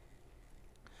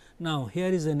 Now, here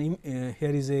is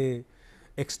a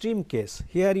extreme case.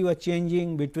 Here you are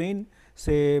changing between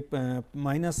say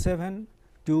minus 7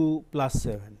 to plus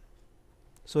 7.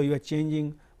 So, you are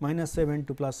changing minus 7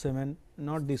 to plus 7,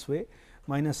 not this way,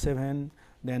 minus 7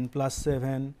 then plus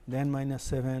 7 then minus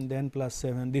 7 then plus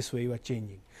 7, this way you are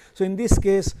changing. So, in this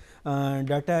case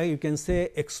data you can say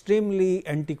extremely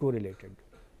anti-correlated.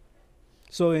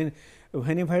 So,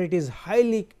 whenever it is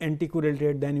highly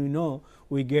anti-correlated, then you know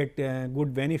we get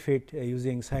good benefit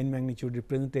using sign magnitude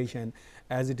representation,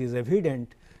 as it is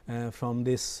evident from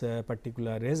this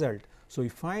particular result. So, we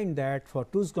find that for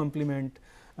 2's complement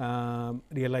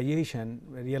realization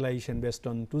based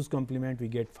on 2's complement, we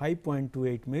get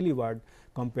 5.28 milliwatt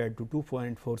compared to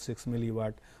 2.46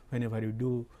 milliwatt whenever you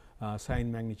do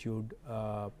sign magnitude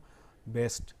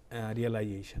based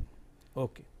realization.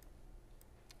 Okay.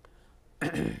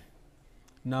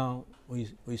 Now,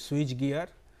 we switch gear,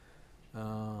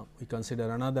 we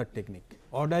consider another technique,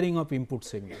 ordering of input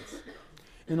signals.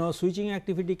 You know, switching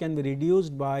activity can be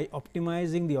reduced by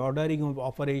optimizing the ordering of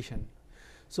operation.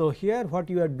 So, here what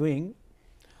you are doing,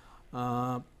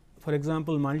 for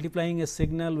example, multiplying a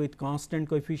signal with constant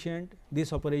coefficient,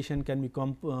 this operation can be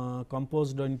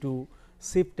composed into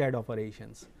shift add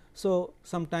operations. So,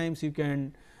 sometimes you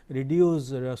can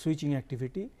reduce switching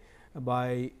activity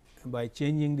by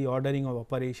changing the ordering of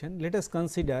operation. Let us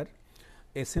consider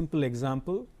a simple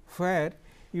example where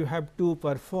you have to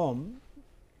perform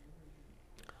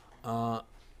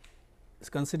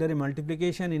consider a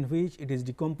multiplication in which it is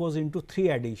decomposed into 3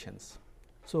 additions.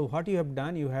 So, what you have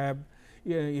done, you have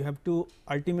to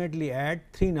ultimately add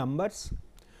 3 numbers,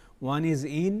 one is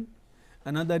in,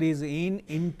 another is in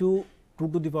into 2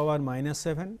 to the power minus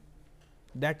 7,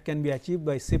 that can be achieved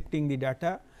by shifting the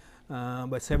data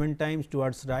by 7 times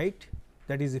towards right,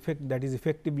 that is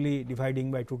effectively dividing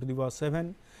by 2 to the power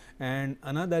 7, and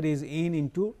another is in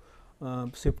into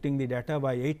shifting the data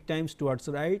by 8 times towards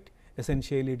right,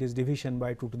 essentially it is division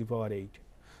by 2 to the power 8.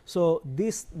 So,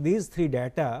 these 3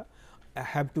 data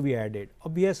have to be added.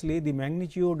 Obviously, the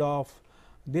magnitude of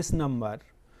this number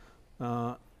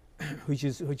which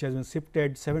has been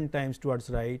shifted 7 times towards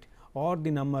right, or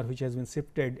the number which has been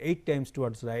shifted 8 times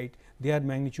towards right, their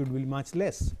magnitude will be much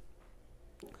less.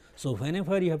 So,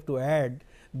 whenever you have to add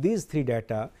these 3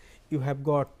 data, you have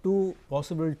got 2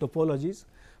 possible topologies.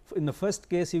 In the first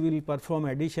case, you will perform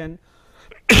addition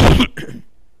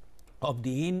of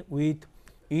the in with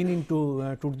in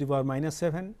into 2 to the power minus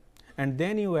 7, and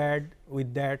then you add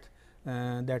with that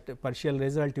partial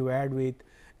result you add with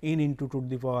in into 2 to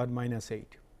the power minus 8.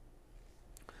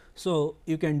 So,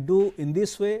 you can do in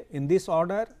this way, in this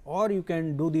order, or you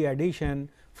can do the addition.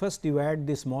 First you add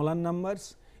the smaller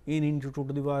numbers in into 2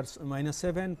 to the power minus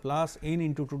 7 plus in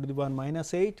into 2 to the power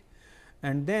minus 8,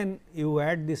 and then you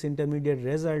add this intermediate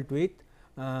result with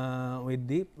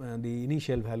the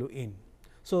initial value in.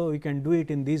 So, we can do it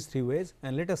in these 3 ways,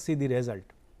 and let us see the result.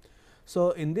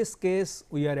 So, in this case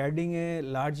we are adding a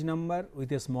large number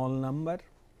with a small number,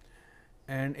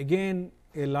 and again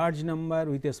a large number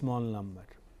with a small number,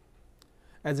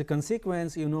 As a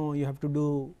consequence, you have to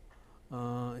do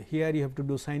here you have to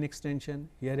do sign extension,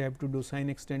 here you have to do sign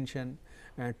extension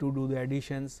to do the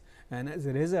additions, and as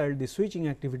a result the switching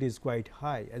activity is quite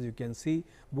high, as you can see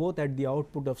both at the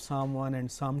output of sum 1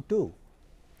 and sum 2.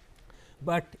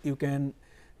 But you can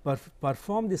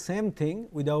perform the same thing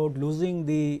without losing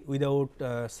the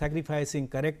sacrificing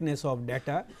correctness of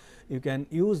data. You can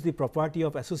use the property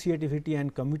of associativity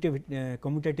and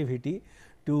commutativity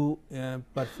to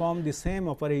perform the same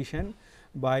operation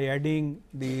by adding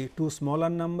the two smaller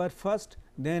number first,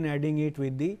 then adding it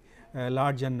with the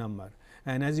larger number.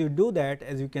 And as you do that,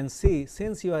 as you can see,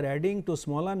 since you are adding to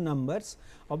smaller numbers,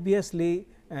 obviously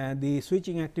the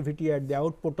switching activity at the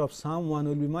output of sum 1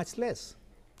 will be much less.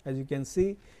 As you can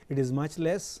see, it is much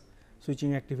less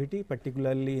switching activity,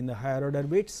 particularly in the higher order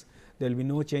bits, there will be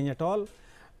no change at all,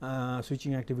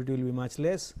 switching activity will be much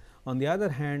less. On the other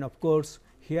hand, of course,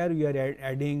 here we are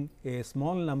adding a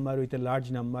small number with a large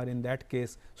number, in that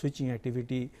case switching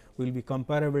activity will be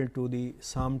comparable to the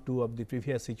sum 2 of the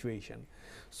previous situation.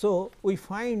 So, we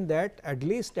find that at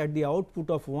least at the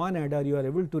output of one adder you are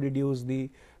able to reduce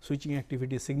the switching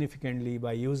activity significantly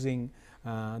by using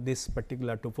this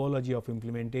particular topology of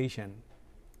implementation.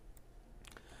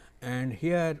 And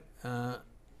here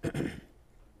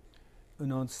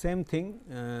same thing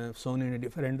shown in a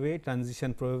different way,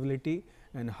 transition probability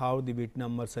and how the bit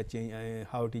numbers are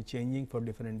how it is changing for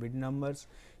different bit numbers.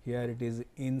 Here it is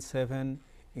in 7,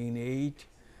 in 8,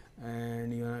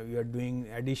 and you are doing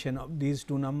addition of these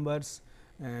two numbers,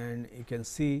 and you can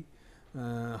see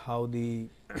how the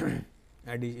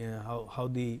how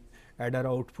the adder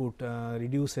output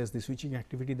reduces the switching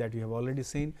activity that we have already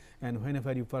seen. And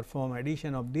whenever you perform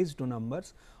addition of these two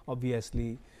numbers,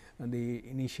 obviously the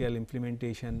initial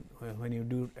implementation when you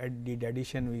did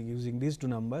addition using these two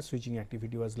numbers, switching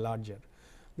activity was larger,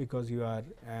 because you are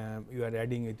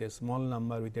adding with a small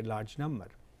number with a large number.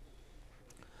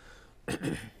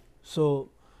 So,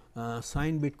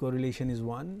 sign bit correlation is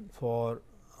 1 for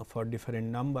different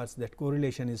numbers, that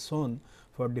correlation is shown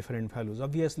for different values.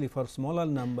 Obviously, for smaller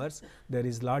numbers there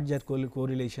is larger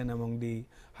correlation among the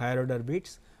higher order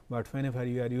bits, but whenever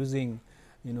you are using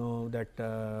that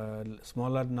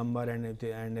smaller number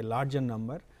and a larger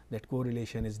number, that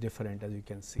correlation is different, as you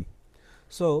can see.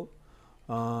 So,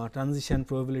 transition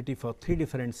probability for 3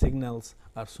 different signals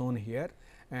are shown here,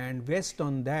 and based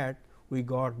on that we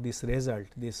got this result,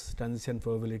 this transition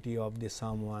probability of the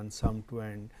sum 1, sum 2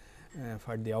 and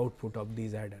for the output of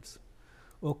these adders.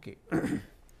 Okay.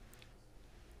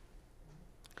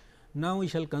 Now, we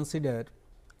shall consider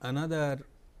another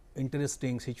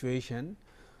interesting situation.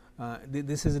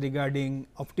 This is regarding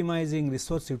optimizing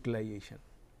resource utilization.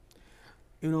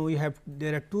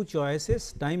 There are two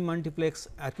choices, time multiplex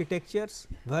architectures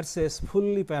versus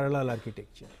fully parallel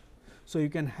architecture. So, you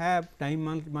can have time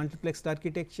multiplexed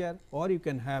architecture or you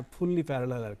can have fully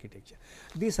parallel architecture.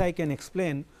 This I can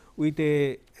explain with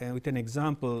an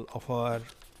example of our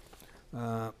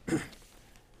the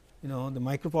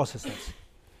microprocessors.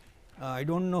 I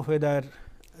do not know whether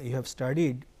you have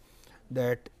studied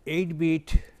that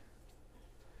 8-bit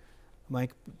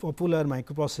popular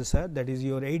microprocessor, that is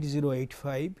your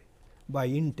 8085 by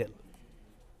Intel.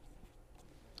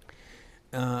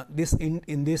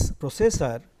 In this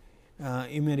processor,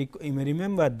 you may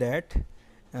remember that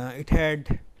it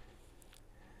had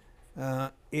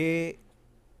a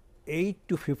 8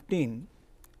 to 15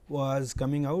 was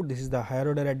coming out. This is the higher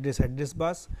order address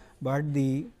bus, but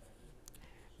the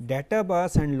data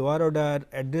bus and lower order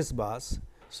address bus.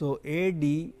 So, AD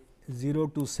 0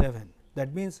 to 7,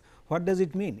 that means what does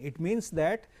it mean? It means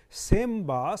that same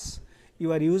bus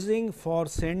you are using for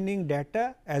sending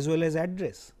data as well as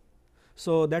address.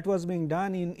 So, that was being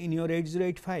done in your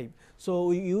 8085. So,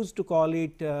 we used to call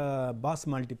it bus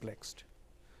multiplexed.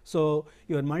 So,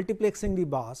 you are multiplexing the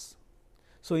bus.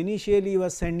 So, initially you are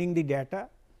sending the data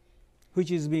which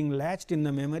is being latched in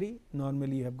the memory.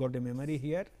 Normally, you have got a memory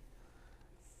here,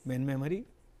 main memory.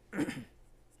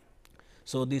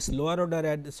 So, this lower order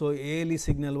ALE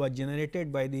signal was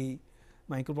generated by the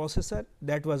microprocessor,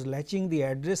 that was latching the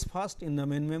address first in the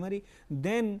main memory,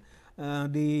 then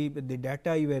the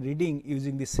data you were reading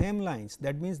using the same lines.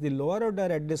 That means, the lower order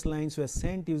address lines were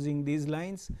sent using these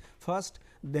lines first,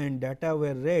 then data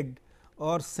were read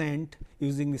or sent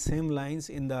using the same lines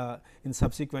in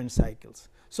subsequent cycles.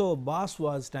 So, bus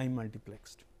was time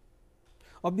multiplexed.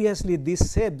 Obviously,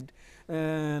 this saved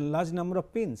large number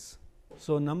of pins.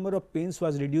 So, number of pins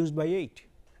was reduced by 8,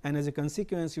 and as a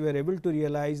consequence you were able to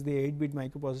realize the 8-bit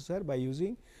microprocessor by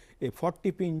using a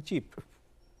 40-pin chip.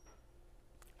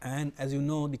 And as you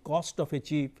know, the cost of a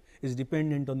chip is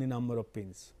dependent on the number of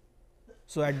pins.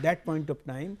 So, at that point of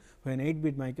time when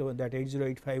 8-bit micro that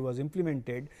 8085 was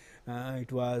implemented, it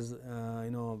was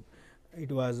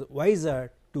it was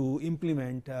wiser to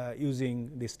implement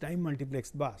using this time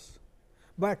multiplexed bus,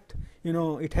 but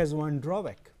it has one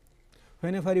drawback.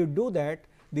 Whenever you do that,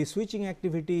 the switching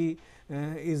activity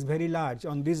is very large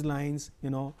on these lines.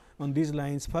 On these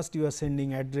lines, first you are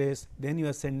sending address, then you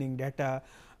are sending data,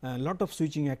 a lot of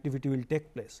switching activity will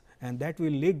take place, and that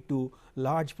will lead to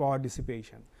large power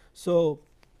dissipation. So,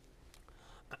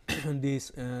 this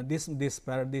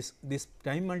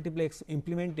time multiplex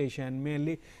implementation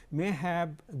may have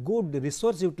good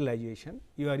resource utilization.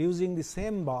 You are using the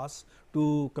same bus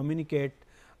to communicate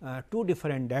two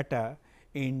different data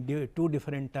in two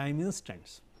different time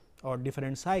instants or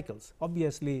different cycles.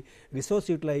 Obviously, resource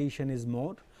utilization is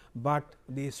more, but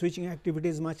the switching activity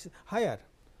is much higher.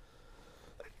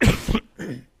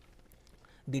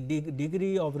 The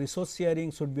degree of resource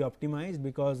sharing should be optimized,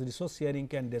 because resource sharing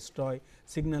can destroy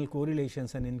signal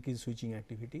correlations and increase switching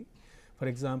activity. For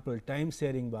example, time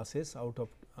sharing buses out of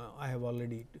I have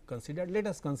already considered. Let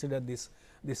us consider this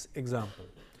example.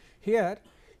 Here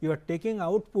you are taking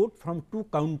output from two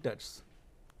counters.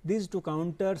 These two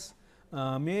counters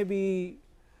may be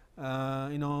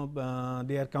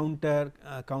their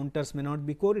counters may not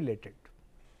be correlated.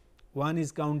 One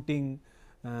is counting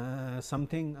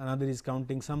something, another is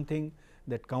counting something.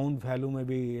 That count value may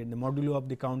be, the modulo of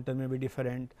the counter may be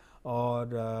different, or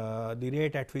the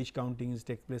rate at which counting is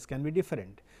take place can be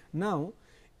different. Now,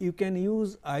 you can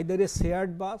use either a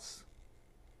shared bus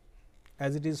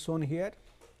as it is shown here.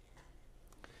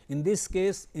 In this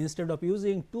case, instead of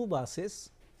using two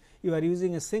buses, you are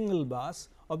using a single bus.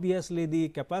 Obviously, the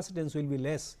capacitance will be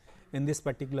less in this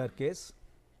particular case.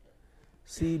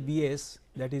 CBS,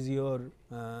 that is your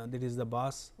that is the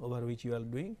bus over which you are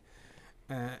doing,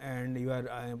 and you are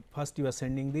first you are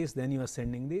sending this, then you are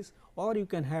sending this, or you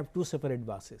can have two separate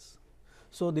buses.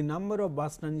 So, the number of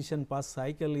bus transition per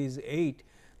cycle is 8.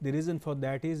 The reason for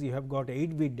that is you have got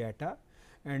 8-bit data,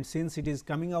 and since it is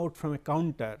coming out from a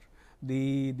counter,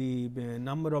 the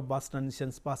number of bus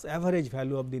transitions per average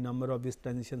value of the number of these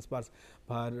transitions per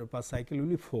cycle will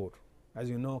be 4. As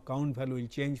you know, count value will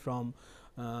change from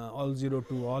all 0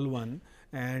 to all 1,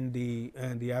 and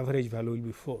the average value will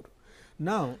be 4.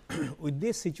 Now, with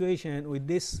this situation, with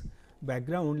this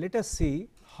background, let us see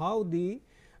how the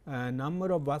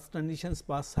number of bus transitions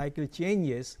per cycle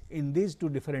changes in these two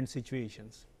different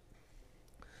situations.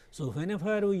 So,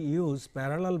 whenever we use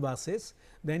parallel buses,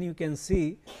 then you can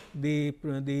see the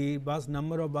bus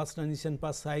number of bus transition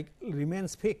per cycle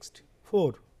remains fixed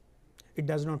 4. It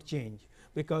does not change,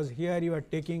 because here you are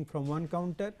taking from one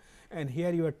counter and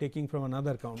here you are taking from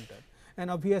another counter,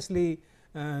 and obviously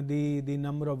the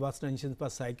number of bus transitions per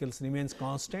cycles remains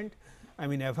constant. I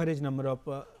mean, average number of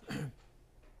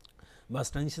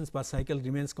bus transitions per cycle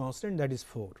remains constant, that is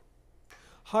 4.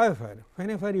 However,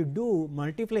 whenever you do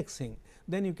multiplexing,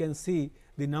 then you can see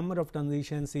the number of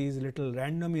transitions is little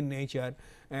random in nature,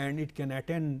 and it can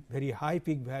attain very high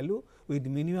peak value with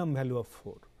minimum value of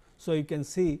 4. So, you can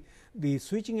see the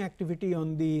switching activity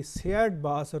on the shared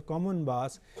bus or common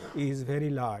bus is very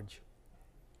large,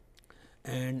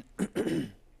 and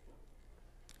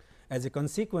as a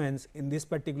consequence, in this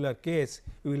particular case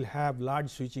you will have large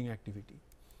switching activity,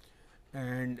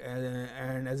 and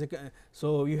as a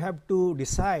so you have to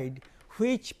decide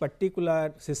which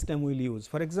particular system will use.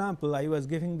 For example, I was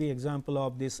giving the example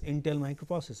of this Intel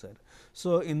microprocessor.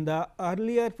 So, in the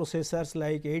earlier processors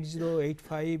like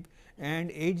 8085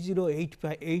 and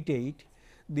 8088,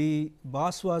 the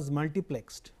bus was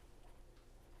multiplexed.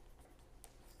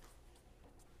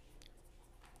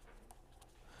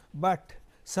 But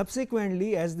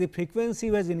subsequently, as the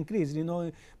frequency was increased,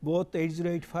 both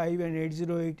 8085 and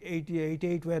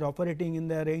 8088 were operating in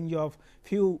the range of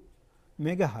few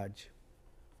megahertz.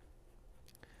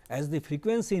 As the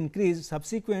frequency increased,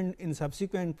 subsequent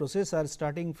processors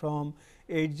starting from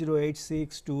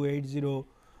 8086 to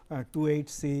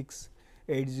 80286,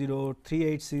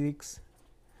 80386,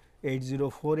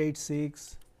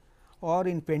 80486, or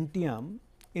in Pentium,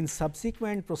 in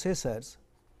subsequent processors,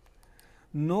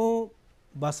 no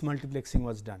bus multiplexing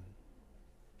was done.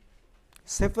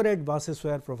 Separate buses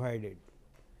were provided,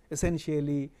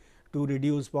 essentially to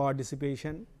reduce power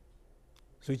dissipation,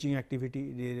 switching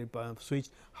activity,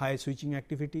 high switching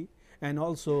activity, and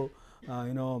also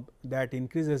that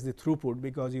increases the throughput,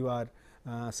 because you are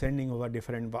sending over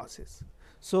different buses.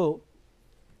 So,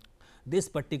 this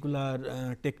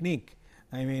particular technique,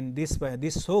 I mean this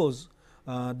shows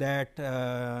that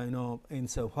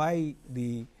why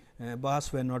the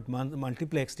bus were not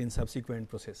multiplexed in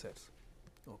subsequent processors.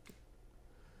 Okay.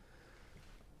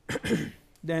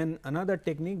 Then another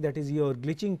technique, that is your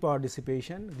glitching power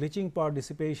dissipation. Glitching power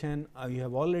dissipation we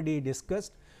have already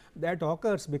discussed, that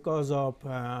occurs because of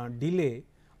delay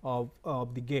of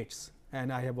the gates,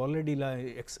 and I have already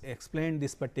explained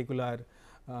this particular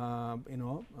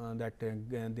that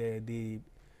the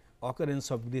occurrence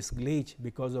of this glitch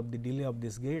because of the delay of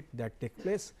this gate that take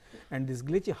place. And this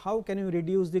glitch, how can you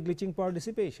reduce the glitching power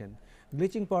dissipation?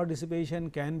 Glitching power dissipation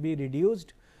can be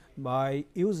reduced by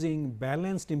using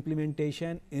balanced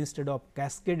implementation instead of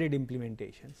cascaded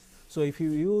implementation. So, if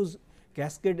you use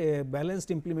cascade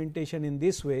balanced implementation in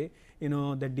this way,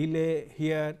 the delay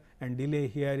here and delay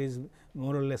here is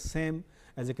more or less same.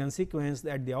 As a consequence,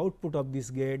 at the output of this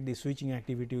gate, the switching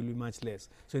activity will be much less.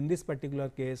 So, in this particular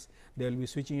case, there will be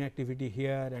switching activity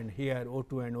here and here,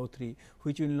 O2 and O3,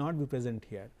 which will not be present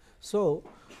here. So,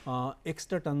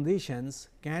 extra transitions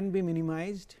can be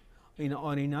minimized,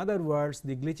 or in other words,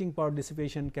 the glitching power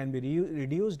dissipation can be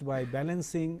reduced by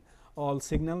balancing all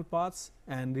signal paths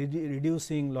and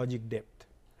reducing logic depth.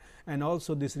 And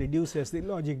also this reduces the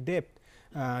logic depth.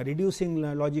 Reducing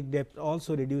logic depth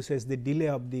also reduces the delay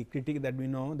of the that we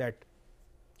know that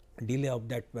delay of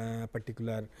that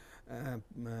particular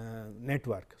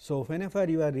network. So, whenever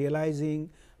you are realizing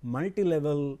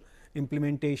multi-level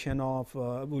implementation of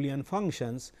Boolean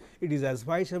functions, it is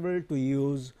advisable to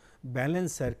use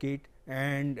balanced circuit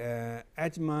and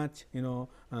as much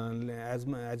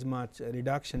as much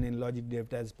reduction in logic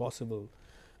depth as possible.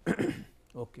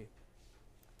 Okay.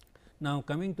 Now,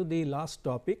 coming to the last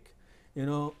topic,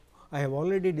 I have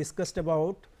already discussed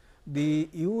about the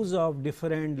use of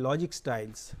different logic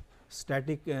styles,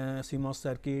 static CMOS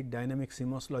circuit, dynamic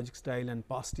CMOS logic style and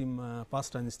pass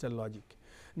transistor logic.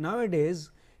 Nowadays,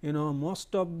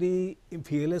 most of the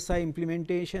VLSI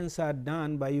implementations are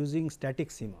done by using static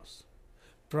CMOS,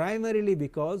 primarily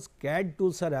because CAD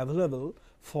tools are available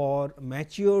for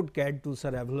matured CAD tools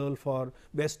are available for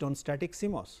based on static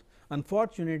CMOS.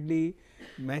 Unfortunately,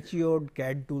 matured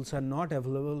CAD tools are not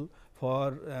available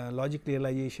for logic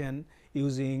realization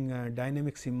using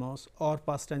dynamic CMOS or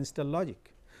pass transistor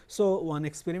logic. So, one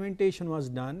experimentation was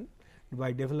done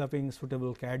by developing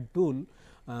suitable CAD tool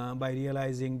by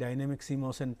realizing dynamic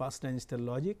CMOS and pass transistor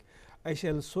logic. I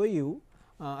shall show you.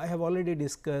 I have already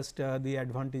discussed the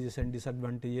advantages and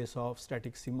disadvantages of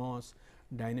static CMOS,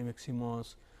 dynamic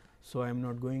CMOS. So, I am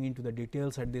not going into the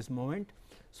details at this moment.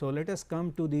 So, let us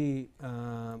come to the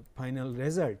final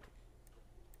result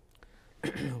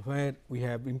where we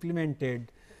have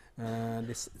implemented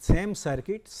this same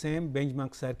circuit, same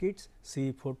benchmark circuits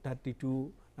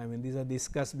C432. I mean, these are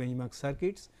discussed benchmark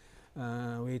circuits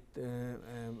with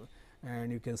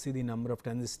and you can see the number of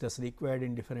transistors required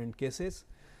in different cases,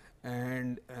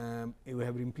 and you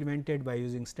have implemented by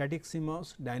using static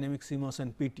CMOS, dynamic CMOS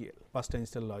and PTL, pass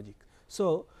transistor logic.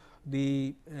 So,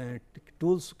 the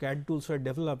tools CAD tools were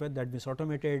developed, that means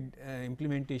automated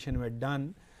implementation were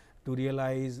done to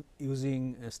realize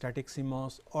using static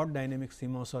CMOS or dynamic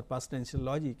CMOS or pass transistor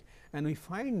logic, and we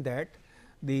find that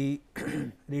the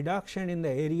reduction in the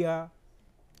area,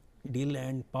 delay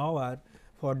and power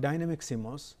for dynamic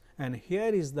CMOS, and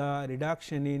here is the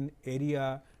reduction in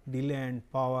area, delay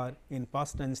and power in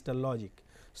pass transistor logic.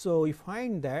 So, we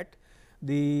find that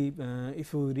the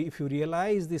if you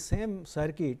realize the same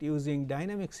circuit using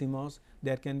dynamic CMOS,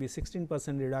 there can be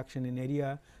 16% reduction in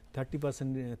area,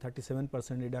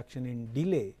 37% reduction in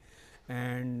delay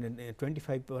and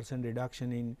 25%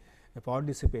 reduction in power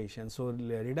dissipation. So,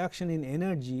 reduction in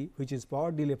energy, which is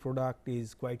power delay product,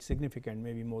 is quite significant,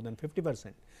 maybe more than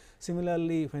 50%.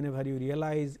 Similarly, whenever you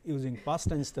realize using pass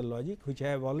transistor logic, which I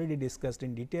have already discussed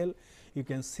in detail, you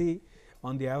can see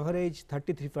on the average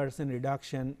 33%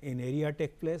 reduction in area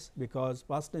take place, because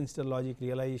pass transistor logic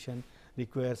realization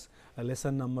requires a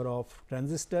lesser number of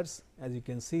transistors. As you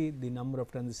can see, the number of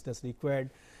transistors required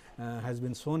has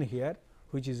been shown here,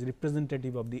 which is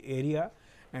representative of the area,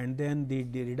 and then the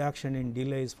reduction in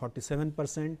delay is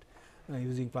 47%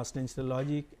 using pass transistor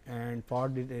logic, and power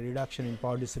reduction in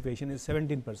power dissipation is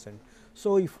 17%.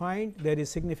 So, we find there is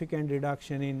significant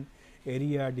reduction in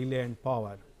area, delay and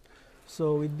power.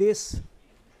 So, with this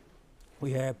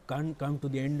we have come to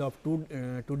the end of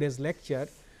today's lecture,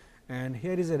 and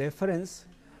here is a reference.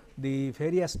 The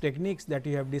various techniques that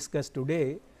we have discussed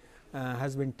today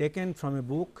has been taken from a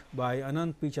book by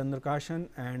Anand P. Chandrakarsan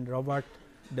and Robert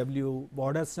W.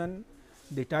 Borderson.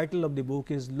 The title of the book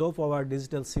is Low Power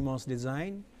Digital CMOS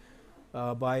Design,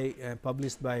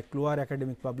 published by Kluwer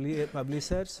Academic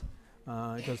Publishers.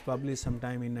 It was published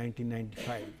sometime in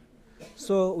 1995.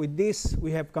 So, with this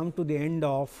we have come to the end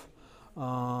of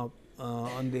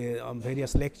on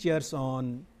various lectures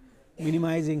on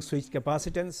minimizing switch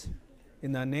capacitance.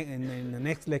 in the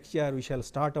next lecture we shall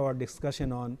start our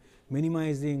discussion on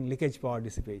minimizing leakage power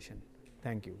dissipation.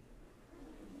 Thank you.